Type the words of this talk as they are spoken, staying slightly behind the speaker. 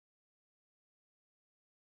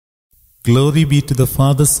Glory be to the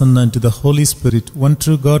Father, Son, and to the Holy Spirit, one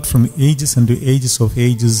true God, from ages and to ages of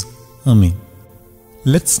ages. Amen.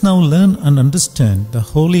 Let's now learn and understand the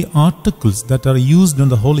holy articles that are used on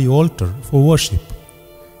the holy altar for worship.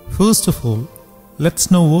 First of all,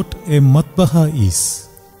 let's know what a matbaha is.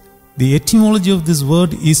 The etymology of this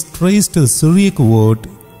word is traced to the Syriac word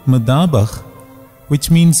madabah,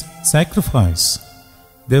 which means sacrifice.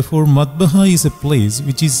 Therefore, matbaha is a place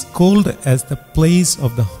which is called as the place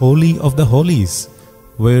of the Holy of the Holies,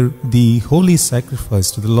 where the holy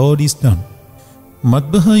sacrifice to the Lord is done.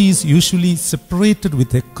 Matbaha is usually separated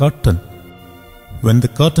with a curtain. When the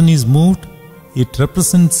curtain is moved, it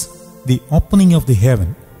represents the opening of the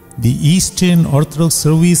heaven. The Eastern Orthodox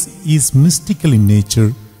service is mystical in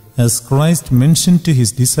nature, as Christ mentioned to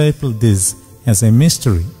his disciple this as a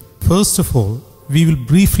mystery. First of all, we will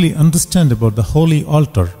briefly understand about the holy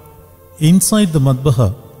altar. Inside the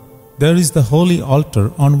matbaha, there is the holy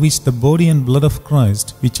altar on which the body and blood of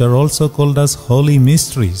Christ, which are also called as holy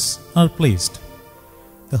mysteries, are placed.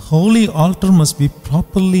 The holy altar must be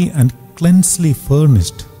properly and cleansely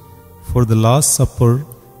furnished. For the Last Supper,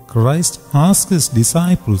 Christ asked his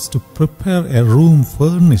disciples to prepare a room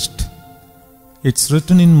furnished. It's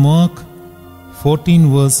written in Mark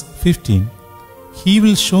 14 verse 15. He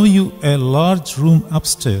will show you a large room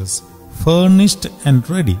upstairs, furnished and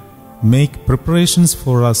ready. Make preparations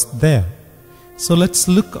for us there. So let's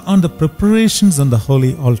look on the preparations on the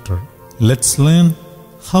holy altar. Let's learn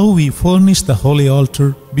how we furnish the holy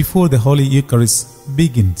altar before the Holy Eucharist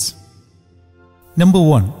begins. Number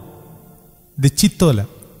 1. The chitola.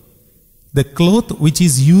 The cloth which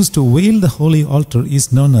is used to veil the holy altar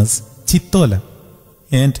is known as chitola,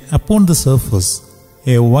 and upon the surface,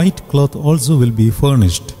 a white cloth also will be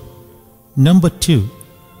furnished. Number 2.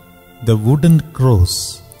 The wooden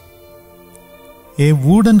cross. A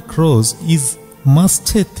wooden cross is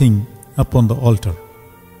must-a thing upon the altar.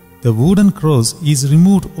 The wooden cross is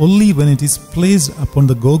removed only when it is placed upon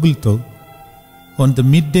the Gogulto on the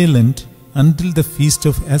midday Lent until the Feast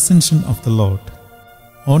of Ascension of the Lord.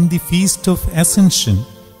 On the Feast of Ascension,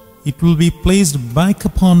 it will be placed back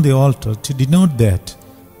upon the altar to denote that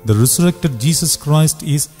the resurrected Jesus Christ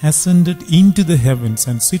is ascended into the heavens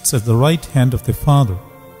and sits at the right hand of the Father.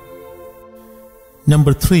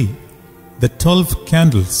 Number 3. The 12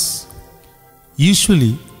 candles.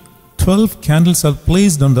 Usually, 12 candles are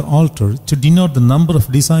placed on the altar to denote the number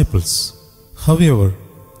of disciples. However,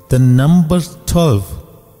 the number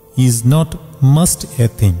 12 is not must-a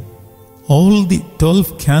thing. All the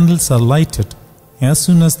 12 candles are lighted as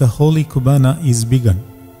soon as the Holy Kubana is begun,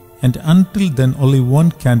 and until then only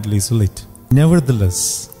one candle is lit.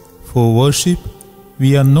 Nevertheless, for worship,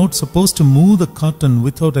 we are not supposed to move the curtain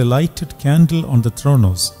without a lighted candle on the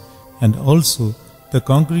Thronose, and also the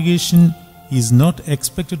congregation is not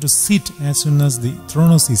expected to sit as soon as the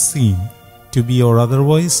Thronose is seen, to be or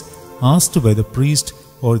otherwise asked by the priest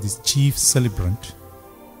or the chief celebrant.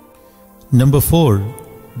 Number 4.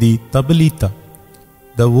 The tabelita.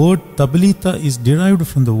 The word tabelita is derived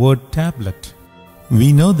from the word tablet.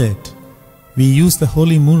 We know that we use the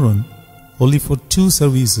Holy Muron only for 2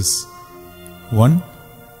 services. 1.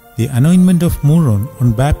 The anointment of Muron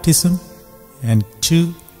on baptism, and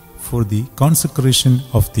 2. For the consecration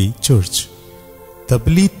of the church.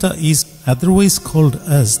 Tabelita is otherwise called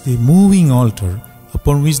as the moving altar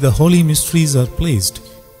upon which the holy mysteries are placed.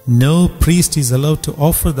 No priest is allowed to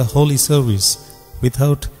offer the holy service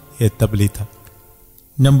without a tabelita.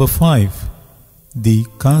 Number 5. The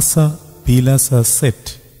Casa Pilasa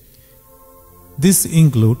set. This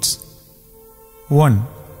includes 1.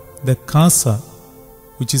 The Casa,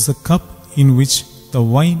 which is a cup in which the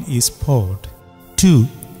wine is poured. 2.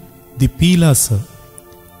 The Pilasa,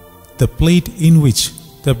 the plate in which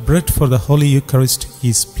the bread for the Holy Eucharist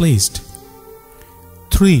is placed.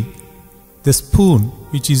 3. The spoon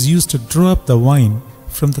which is used to draw up the wine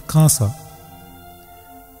from the Casa.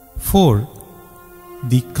 4.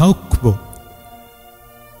 The Kaukbo,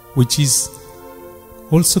 which is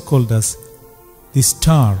also called as the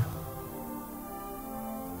star.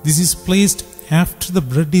 This is placed after the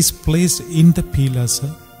bread is placed in the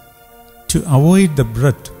pilasa to avoid the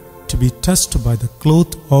bread to be touched by the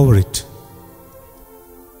cloth over it.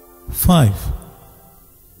 5.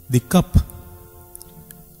 The cup.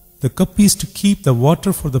 The cup is to keep the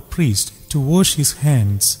water for the priest to wash his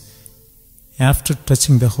hands after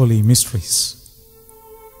touching the holy mysteries.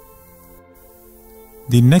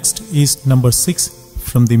 The next is number 6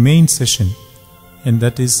 from the main session, and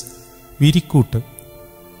that is Virikutta.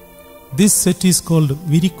 This set is called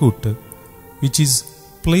Virikutta, which is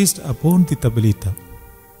placed upon the tabelita.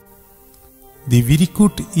 The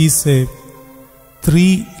Virikut is a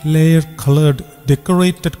 3-layer colored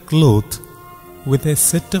decorated cloth with a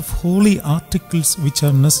set of holy articles which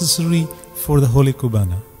are necessary for the Holy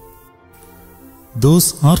Kubana.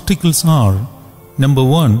 Those articles are: number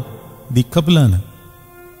 1, the Kablana.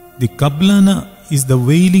 The Kablana is the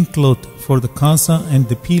veiling cloth for the Kasa and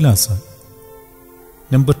the Pilasa.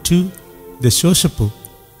 Number 2, the Shoshapu.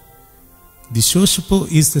 The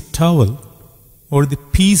Shoshapu is the towel or the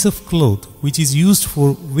piece of cloth which is used for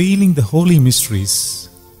veiling the holy mysteries.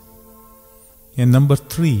 And number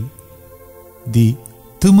 3, the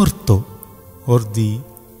Tumurto or the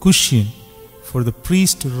cushion for the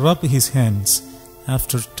priest to rub his hands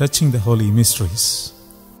after touching the holy mysteries.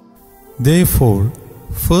 Therefore,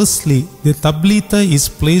 firstly, the Tablita is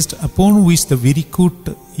placed upon which the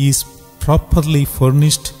Virikut is properly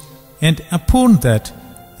furnished, and upon that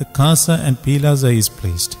the Kasa and Pilasa is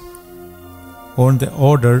placed. On the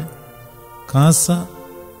order, Kasa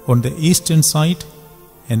on the eastern side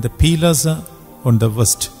and the Pilasa on the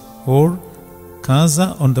west, or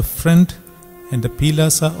Kasa on the front and the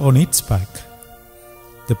Pilasa on its back.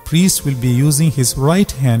 The priest will be using his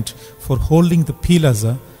right hand for holding the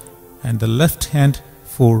Pilasa and the left hand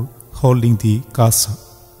for holding the Kasa.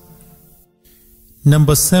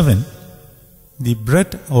 Number 7, the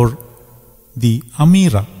bread or the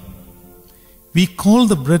Amira. We call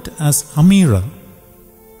the bread as Amira.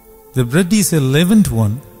 The bread is a leavened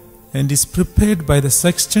one and is prepared by the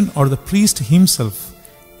sexton or the priest himself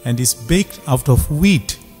and is baked out of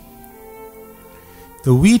wheat.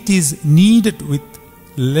 The wheat is kneaded with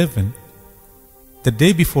leaven the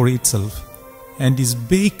day before itself and is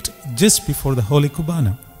baked just before the Holy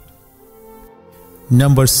Kubana.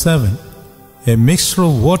 Number 7, a mixture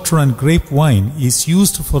of water and grape wine is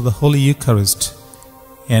used for the Holy Eucharist,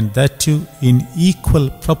 and that too in equal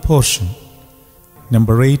proportion.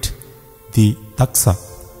 Number 8, the Taksa.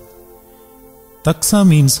 Taksa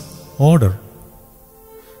means order.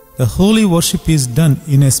 The holy worship is done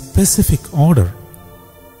in a specific order.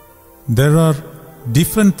 There are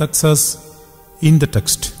different taksas in the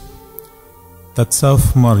text. Taksa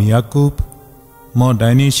of Mar Yaqub, Mar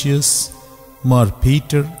Dionysius, Mar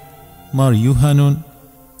Peter, Mar Yohanan,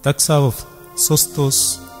 Taksa of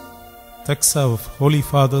Sostos, Taksa of Holy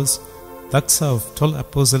Fathers, Taksa of 12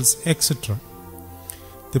 Apostles, etc.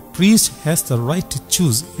 The priest has the right to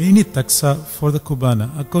choose any taksa for the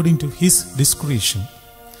Kubana according to his discretion.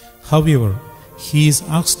 However, he is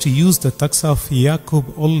asked to use the taksa of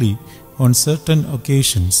Yaqub only on certain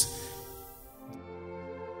occasions.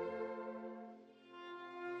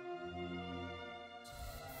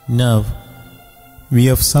 Now, we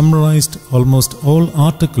have summarized almost all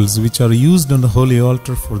articles which are used on the Holy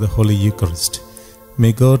Altar for the Holy Eucharist.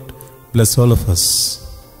 May God bless all of us.